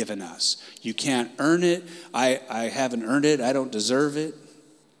given us. You can't earn it. I haven't earned it. I don't deserve it.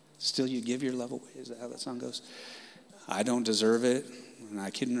 Still you give your love away. Is that how that song goes? I don't deserve it, and I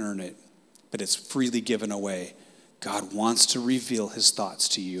couldn't earn it, but it's freely given away. God wants to reveal his thoughts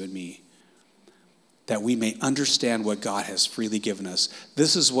to you and me, that we may understand what God has freely given us.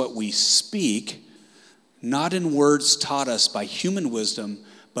 This is what we speak, not in words taught us by human wisdom,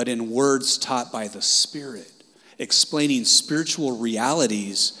 but in words taught by the Spirit, explaining spiritual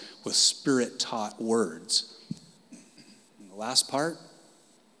realities with Spirit-taught words. And the last part,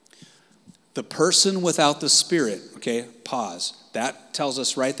 the person without the Spirit, okay, pause. That tells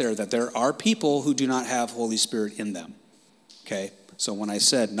us right there that there are people who do not have Holy Spirit in them, okay? So when I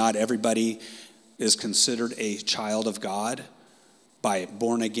said not everybody is considered a child of God by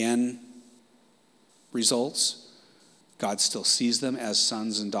born-again results, God still sees them as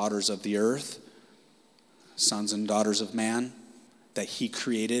sons and daughters of the earth, sons and daughters of man that he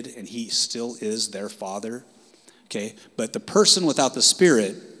created, and he still is their father, okay? But the person without the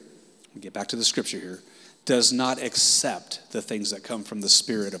Spirit, we'll get back to the scripture here, does not accept the things that come from the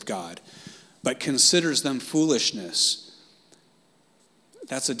Spirit of God, but considers them foolishness.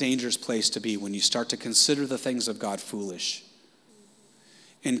 That's a dangerous place to be when you start to consider the things of God foolish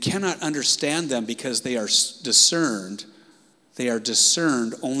and cannot understand them because they are discerned. They are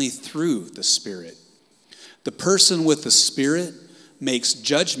discerned only through the Spirit. The person with the Spirit makes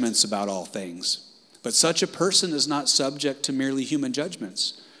judgments about all things, but such a person is not subject to merely human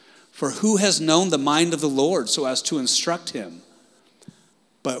judgments. For who has known the mind of the Lord so as to instruct him?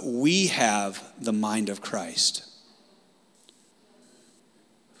 But we have the mind of Christ.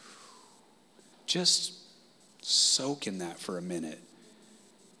 Just soak in that for a minute.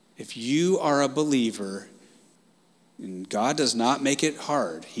 If you are a believer, and God does not make it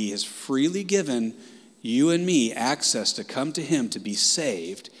hard, he has freely given you and me access to come to him to be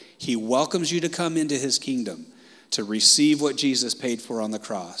saved. He welcomes you to come into his kingdom, to receive what Jesus paid for on the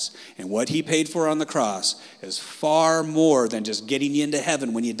cross. And what he paid for on the cross is far more than just getting you into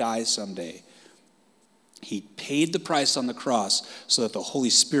heaven when you die someday. He paid the price on the cross so that the Holy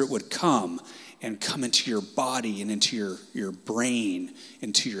Spirit would come and come into your body and into your brain,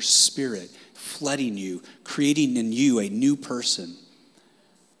 into your spirit, flooding you, creating in you a new person.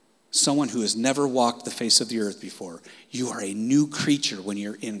 Someone who has never walked the face of the earth before. You are a new creature when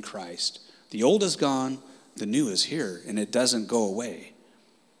you're in Christ. The old is gone, the new is here, and it doesn't go away.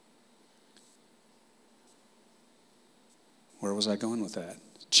 Where was I going with that?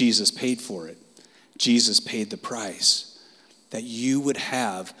 Jesus paid for it. Jesus paid the price that you would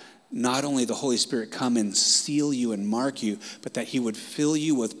have not only the Holy Spirit come and seal you and mark you, but that he would fill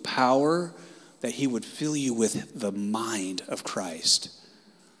you with power, that he would fill you with the mind of Christ.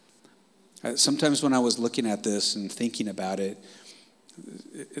 Sometimes when I was looking at this and thinking about it,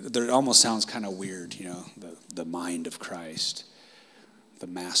 it almost sounds kind of weird, the mind of Christ, the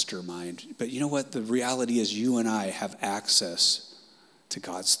mastermind. But you know what? The reality is you and I have access to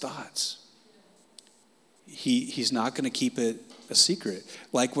God's thoughts. He's not going to keep it a secret.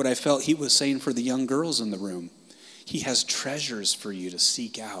 Like what I felt he was saying for the young girls in the room. He has treasures for you to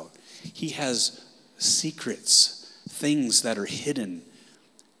seek out. He has secrets, things that are hidden.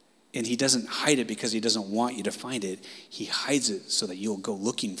 And he doesn't hide it because he doesn't want you to find it. He hides it so that you'll go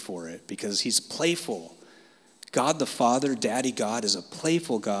looking for it because he's playful. God the Father, Daddy God, is a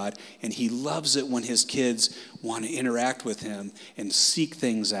playful God, and he loves it when his kids want to interact with him and seek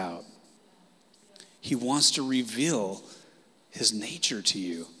things out. He wants to reveal his nature to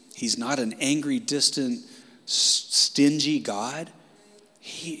you. He's not an angry, distant, stingy God.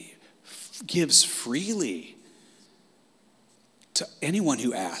 He gives freely to anyone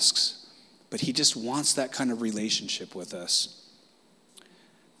who asks, but he just wants that kind of relationship with us.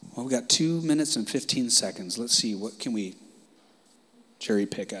 Well, we've got 2 minutes and 15 seconds. Let's see, what can we cherry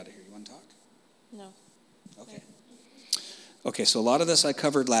pick out of here? You want to talk? No. Okay. Okay, so a lot of this I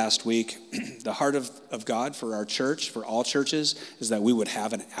covered last week. The heart of God for our church, for all churches, is that we would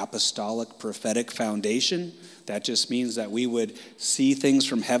have an apostolic prophetic foundation. That just means that we would see things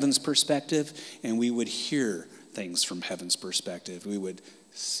from heaven's perspective and we would hear things from heaven's perspective. We would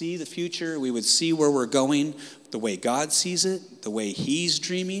see the future. We would see where we're going the way God sees it, the way he's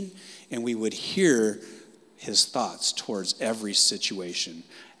dreaming, and we would hear his thoughts towards every situation.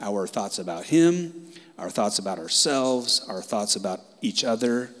 Our thoughts about him, our thoughts about ourselves, our thoughts about each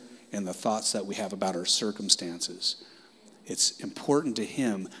other, and the thoughts that we have about our circumstances. It's important to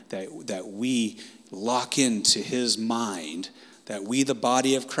him that we lock into his mind, that we, the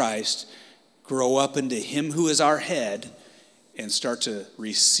body of Christ, grow up into him who is our head and start to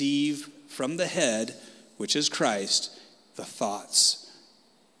receive from the head, which is Christ, the thoughts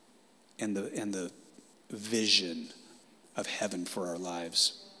and the vision of heaven for our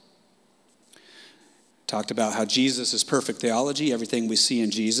lives. Talked about how Jesus is perfect theology. Everything we see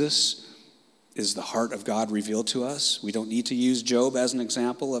in Jesus is the heart of God revealed to us. We don't need to use Job as an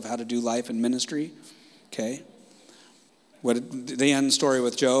example of how to do life and ministry. Okay? The end story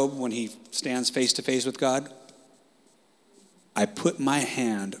with Job when he stands face to face with God? I put my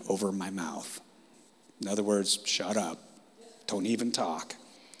hand over my mouth. In other words, shut up. Don't even talk.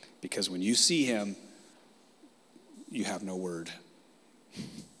 Because when you see him, you have no word.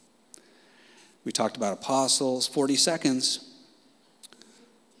 We talked about apostles, 40 seconds.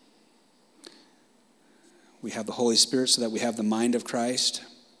 We have the Holy Spirit so that we have the mind of Christ.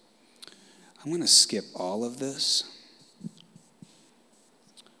 I'm going to skip all of this.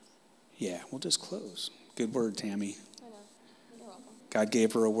 Yeah, we'll just close. Good word, Tammy. I know. You're welcome. God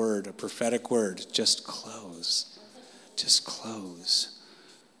gave her a word, a prophetic word. Just close. Just close.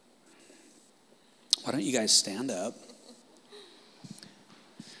 Why don't you guys stand up?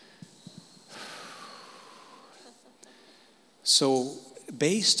 So,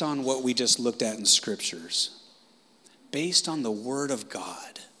 based on what we just looked at in scriptures, based on the word of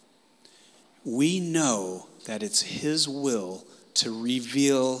God, we know that it's his will to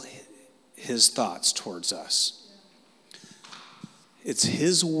reveal his thoughts towards us. It's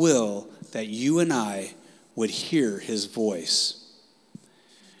his will that you and I would hear his voice.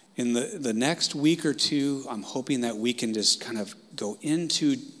 In the next week or two, I'm hoping that we can just kind of go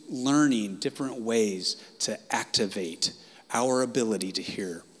into learning different ways to activate our ability to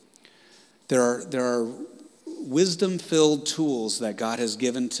hear. There are wisdom-filled tools that God has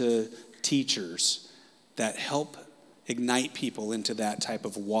given to teachers that help ignite people into that type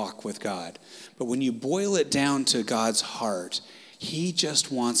of walk with God. But when you boil it down to God's heart, he just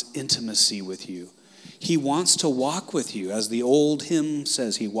wants intimacy with you. He wants to walk with you. As the old hymn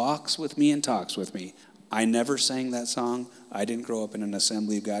says, he walks with me and talks with me. I never sang that song. I didn't grow up in an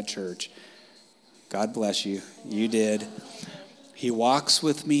Assembly of God church. God bless you. You did. He walks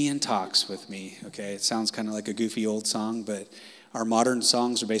with me and talks with me. Okay, it sounds kind of like a goofy old song, but our modern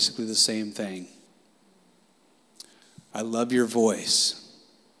songs are basically the same thing. I love your voice.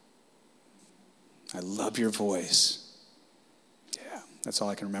 I love your voice. Yeah, that's all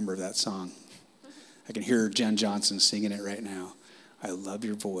I can remember of that song. I can hear Jen Johnson singing it right now. I love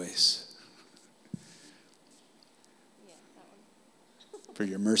your voice. Yeah, that one. For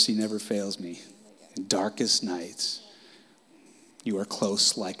your mercy never fails me. In darkest nights, you are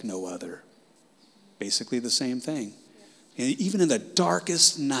close like no other. Basically the same thing. And even in the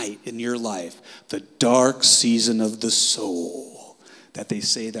darkest night in your life, the dark season of the soul that they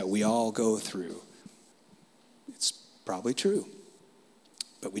say that we all go through, it's probably true.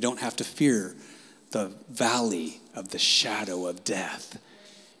 But we don't have to fear the valley of the shadow of death.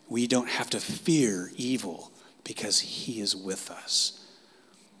 We don't have to fear evil because he is with us.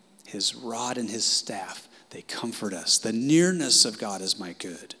 His rod and his staff, they comfort us. The nearness of God is my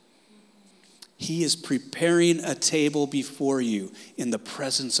good. He is preparing a table before you in the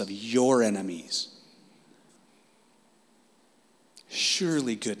presence of your enemies.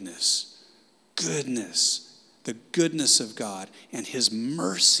 Surely goodness the goodness of God, and his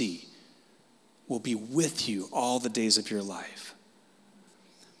mercy will be with you all the days of your life.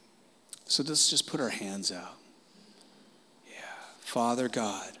 So let's just put our hands out. Yeah. Father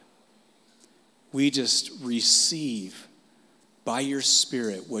God, we just receive by your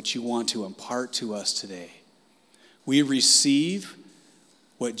Spirit what you want to impart to us today. We receive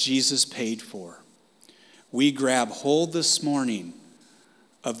what Jesus paid for. We grab hold this morning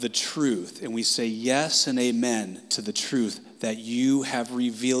of the truth, and we say yes and amen to the truth that you have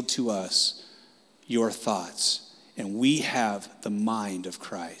revealed to us, your thoughts, and we have the mind of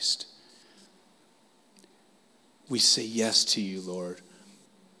Christ. We say yes to you, Lord.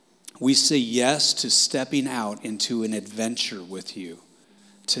 We say yes to stepping out into an adventure with you,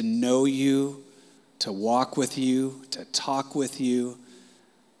 to know you, to walk with you, to talk with you,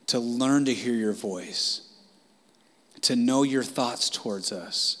 to learn to hear your voice, to know your thoughts towards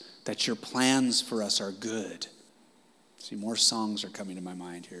us, that your plans for us are good. See, more songs are coming to my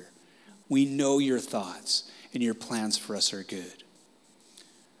mind here. We know your thoughts and your plans for us are good.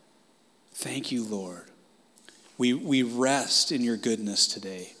 Thank you, Lord. We rest in your goodness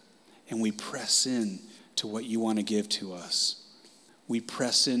today, and we press in to what you want to give to us. We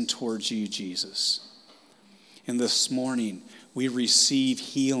press in towards you, Jesus. And this morning, we receive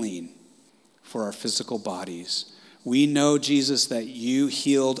healing for our physical bodies. We know, Jesus, that you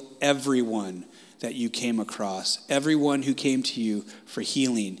healed everyone that you came across, everyone who came to you for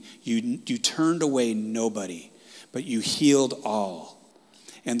healing. You turned away nobody, but you healed all.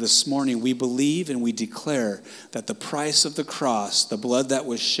 And this morning we believe and we declare that the price of the cross, the blood that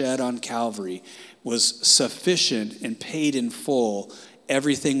was shed on Calvary, was sufficient and paid in full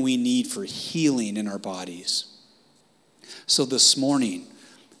everything we need for healing in our bodies. So this morning,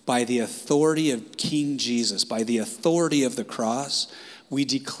 by the authority of King Jesus, by the authority of the cross, we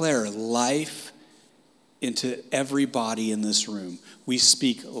declare life into every body in this room. We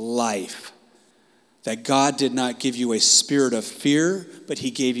speak life. That God did not give you a spirit of fear, but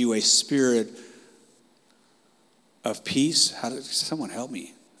he gave you a spirit of peace. Someone help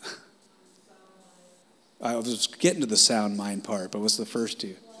me? I was getting to the sound mind part, but what's the first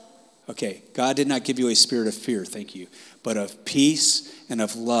two? Okay, God did not give you a spirit of fear, thank you, but of peace and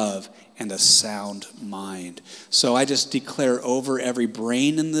of love and a sound mind. So I just declare over every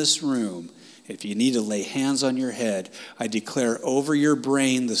brain in this room, if you need to lay hands on your head, I declare over your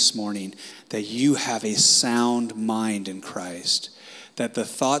brain this morning that you have a sound mind in Christ, that the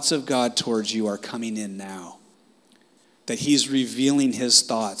thoughts of God towards you are coming in now, that he's revealing his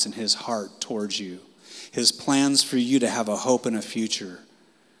thoughts and his heart towards you, his plans for you to have a hope and a future,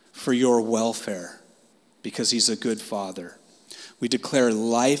 for your welfare, because he's a good father. We declare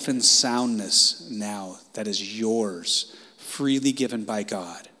life and soundness now that is yours, freely given by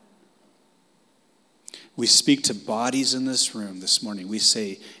God. We speak to bodies in this room this morning. We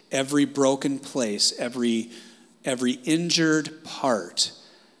say every broken place, every injured part,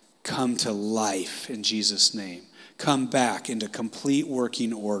 come to life in Jesus' name. Come back into complete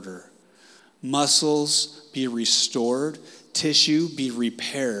working order. Muscles be restored. Tissue be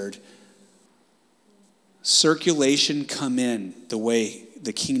repaired. Circulation come in the way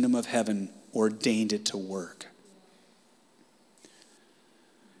the kingdom of heaven ordained it to work.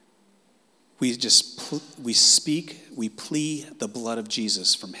 We plead the blood of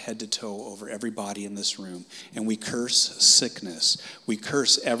Jesus from head to toe over everybody in this room, and we curse sickness. We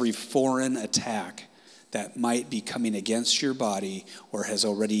curse every foreign attack that might be coming against your body or has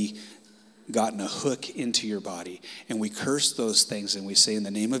already gotten a hook into your body. And we curse those things, and we say, in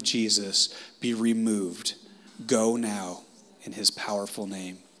the name of Jesus, be removed. Go now in his powerful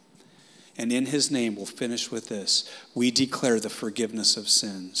name. And in his name, we'll finish with this. We declare the forgiveness of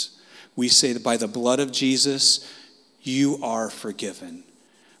sins. We say that by the blood of Jesus, you are forgiven.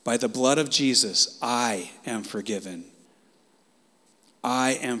 By the blood of Jesus, I am forgiven.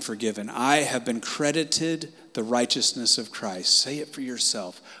 I am forgiven. I have been credited the righteousness of Christ. Say it for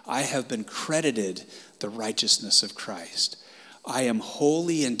yourself. I have been credited the righteousness of Christ. I am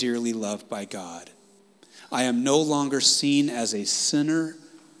holy and dearly loved by God. I am no longer seen as a sinner,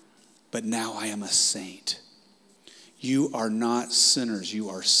 but now I am a saint. You are not sinners. You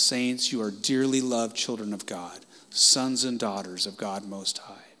are saints. You are dearly loved children of God, sons and daughters of God Most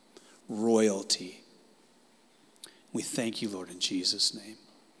High, royalty. We thank you, Lord, in Jesus' name.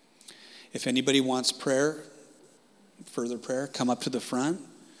 If anybody wants prayer, further prayer, come up to the front.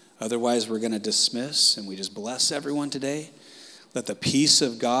 Otherwise, we're going to dismiss, and we just bless everyone today. Let the peace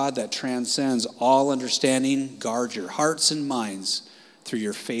of God that transcends all understanding guard your hearts and minds through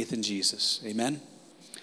your faith in Jesus. Amen.